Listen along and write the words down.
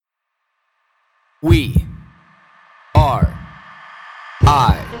We are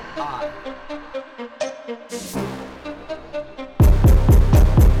I.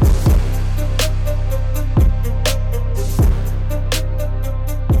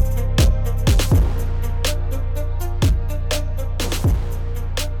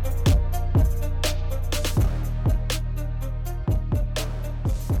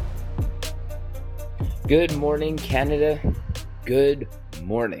 Good morning, Canada. Good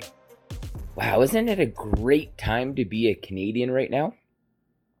morning. Wow, isn't it a great time to be a Canadian right now?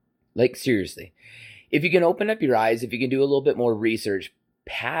 Like, seriously. If you can open up your eyes, if you can do a little bit more research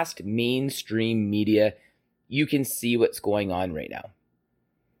past mainstream media, you can see what's going on right now.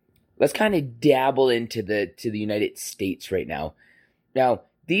 Let's kind of dabble into the United States right now. Now,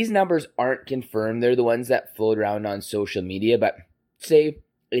 these numbers aren't confirmed. They're the ones that float around on social media, but say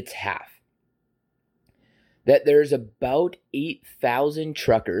it's half. That there's about 8,000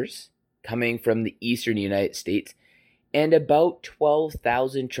 truckers coming from the eastern United States and about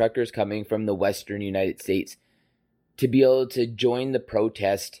 12,000 truckers coming from the western United States to be able to join the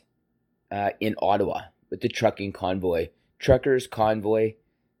protest in Ottawa with the trucking convoy. Truckers Convoy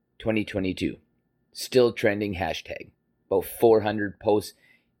 2022. Still trending hashtag. About 400 posts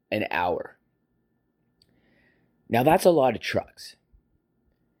an hour. Now that's a lot of trucks.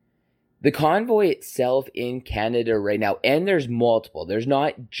 The convoy itself in Canada right now, and there's multiple. There's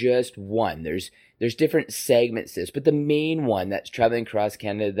not just one. There's different segments to this, but the main one that's traveling across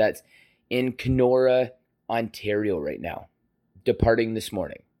Canada, that's in Kenora, Ontario right now, departing this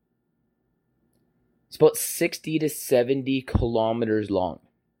morning. It's about 60 to 70 kilometers long.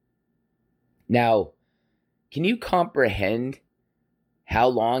 Now, can you comprehend how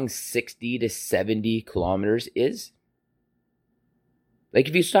long 60 to 70 kilometers is? Like,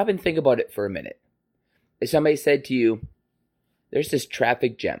 if you stop and think about it for a minute, if somebody said to you, there's this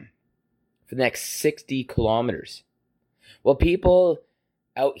traffic jam for the next 60 kilometers. Well, people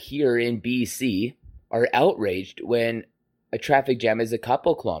out here in BC are outraged when a traffic jam is a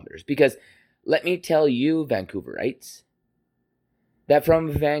couple kilometers. Because let me tell you, Vancouverites, that from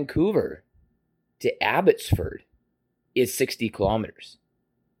Vancouver to Abbotsford is 60 kilometers.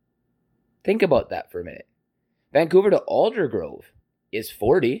 Think about that for a minute. Vancouver to Aldergrove is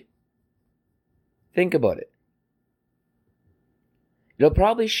 40. Think about it. It'll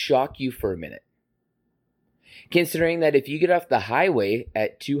probably shock you for a minute. Considering that if you get off the highway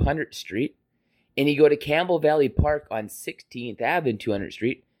at 200th Street and you go to Campbell Valley Park on 16th Ave and 200th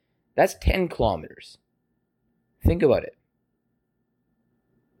Street, that's 10 kilometers. Think about it.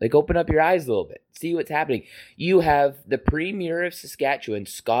 Like, open up your eyes a little bit. See what's happening. You have the Premier of Saskatchewan,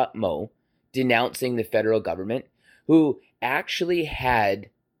 Scott Moe, denouncing the federal government, who actually had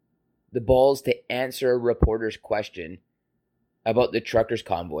the balls to answer a reporter's question about the truckers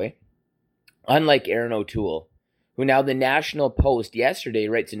convoy, unlike Aaron O'Toole, who now the National Post yesterday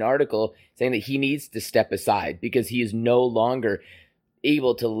writes an article saying that he needs to step aside because he is no longer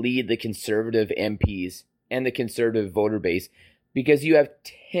able to lead the conservative MPs and the conservative voter base, because you have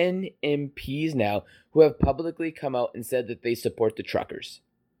 10 MPs now who have publicly come out and said that they support the truckers.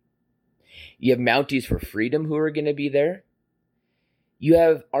 You have Mounties for Freedom who are going to be there. You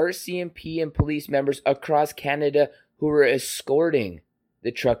have RCMP and police members across Canada who are escorting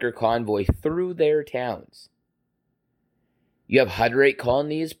the trucker convoy through their towns. You have Hutterite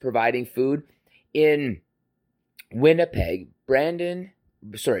colonies providing food in Winnipeg, Brandon,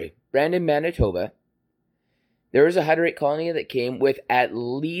 Manitoba. There was a Hutterite colony that came with at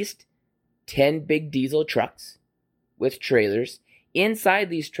least 10 big diesel trucks with trailers. Inside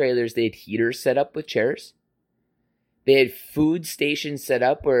these trailers, they had heaters set up with chairs. They had food stations set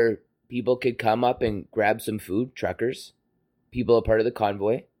up where people could come up and grab some food, truckers, people a part of the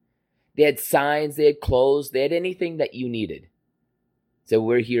convoy. They had signs, they had clothes, they had anything that you needed. So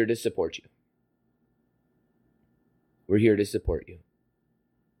we're here to support you. We're here to support you.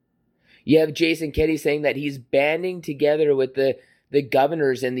 You have Jason Kenney saying that he's banding together with the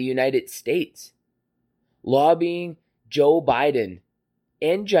governors in the United States, lobbying Joe Biden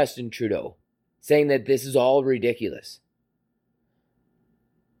and Justin Trudeau, saying that this is all ridiculous.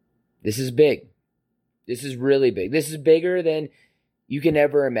 This is big. This is really big. This is bigger than you can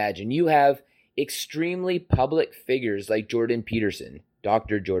ever imagine. You have extremely public figures like Jordan Peterson,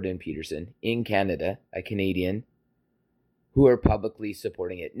 Dr. Jordan Peterson in Canada, a Canadian, who are publicly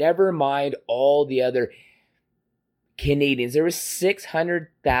supporting it. Never mind all the other Canadians. There were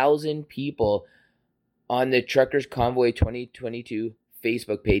 600,000 people on the Truckers Convoy 2022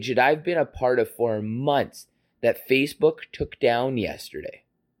 Facebook page that I've been a part of for months that Facebook took down yesterday.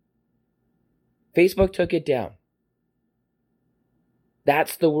 Facebook took it down.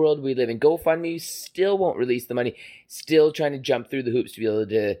 That's the world we live in. GoFundMe still won't release the money, still trying to jump through the hoops to be able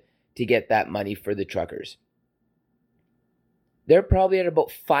to get that money for the truckers. They're probably at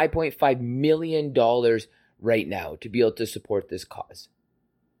about $5.5 million right now to be able to support this cause.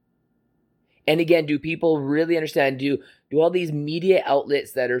 And again, do people really understand? Do all these media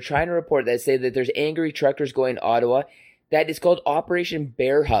outlets that are trying to report that say that there's angry truckers going to Ottawa, that is called Operation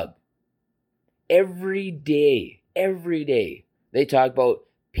Bear Hug. Every day, they talk about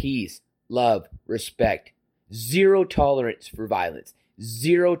peace, love, respect, zero tolerance for violence,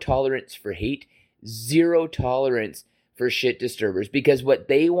 zero tolerance for hate, zero tolerance for shit disturbers, because what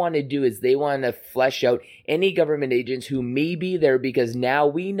they want to do is they want to flesh out any government agents who may be there, because now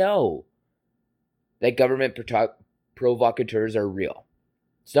we know that government provocateurs are real.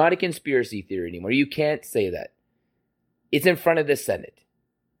 It's not a conspiracy theory anymore. You can't say that. It's in front of the Senate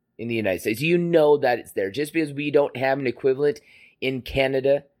in the United States. You know that it's there. Just because we don't have an equivalent in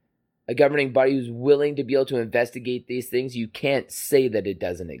Canada, a governing body who's willing to be able to investigate these things, you can't say that it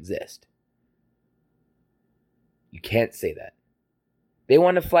doesn't exist. You can't say that. They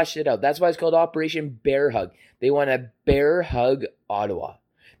want to flesh it out. That's why it's called Operation Bear Hug. They want to bear hug Ottawa.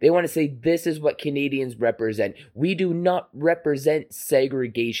 They want to say this is what Canadians represent. We do not represent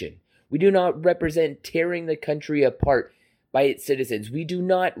segregation. We do not represent tearing the country apart by its citizens. We do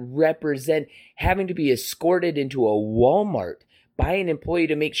not represent having to be escorted into a Walmart by an employee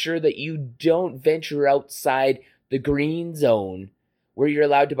to make sure that you don't venture outside the green zone where you're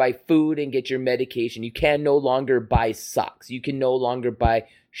allowed to buy food and get your medication. You can no longer buy socks. You can no longer buy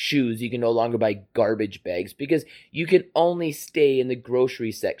shoes. You can no longer buy garbage bags because you can only stay in the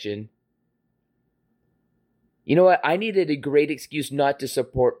grocery section. You know what? I needed a great excuse not to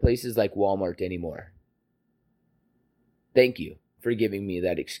support places like Walmart anymore. Thank you for giving me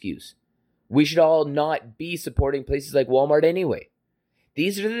that excuse. We should all not be supporting places like Walmart anyway.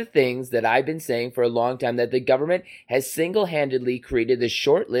 These are the things that I've been saying for a long time, that the government has single-handedly created the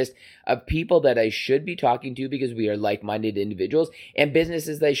short list of people that I should be talking to because we are like-minded individuals, and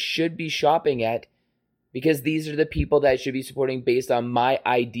businesses that I should be shopping at because these are the people that I should be supporting based on my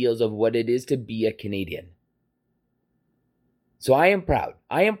ideals of what it is to be a Canadian. So I am proud.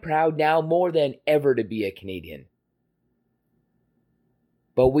 I am proud now more than ever to be a Canadian.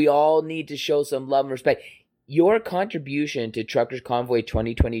 But we all need to show some love and respect. Your contribution to Truckers Convoy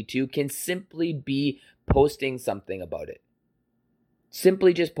 2022 can simply be posting something about it.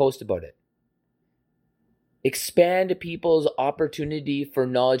 Simply just post about it. Expand people's opportunity for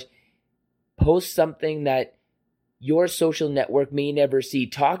knowledge. Post something that your social network may never see.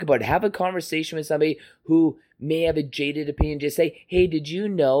 Talk about it. Have a conversation with somebody who may have a jaded opinion. Just say, hey, did you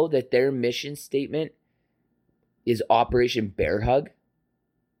know that their mission statement is Operation Bear Hug?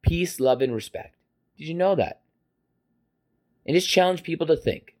 Peace, love, and respect. Did you know that? And just challenge people to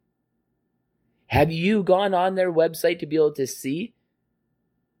think. Have you gone on their website to be able to see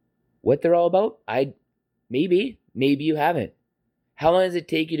what they're all about? Maybe you haven't. How long does it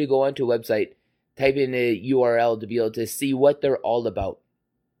take you to go onto a website, type in a URL to be able to see what they're all about?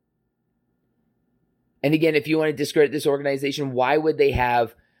 And again, if you want to discredit this organization, why would they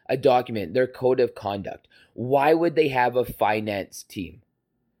have a document, their code of conduct? Why would they have a finance team?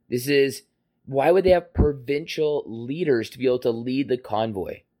 Why would they have provincial leaders to be able to lead the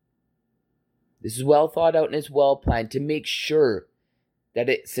convoy? This is well thought out and it's well planned to make sure that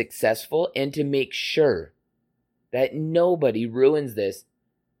it's successful and to make sure that nobody ruins this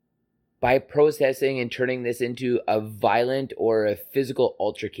by protesting and turning this into a violent or a physical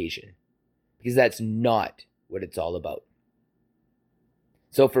altercation. Because that's not what it's all about.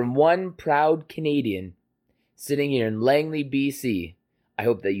 So from one proud Canadian sitting here in Langley, BC, I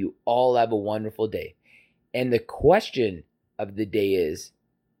hope that you all have a wonderful day. And the question of the day is,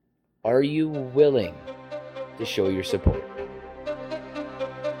 are you willing to show your support?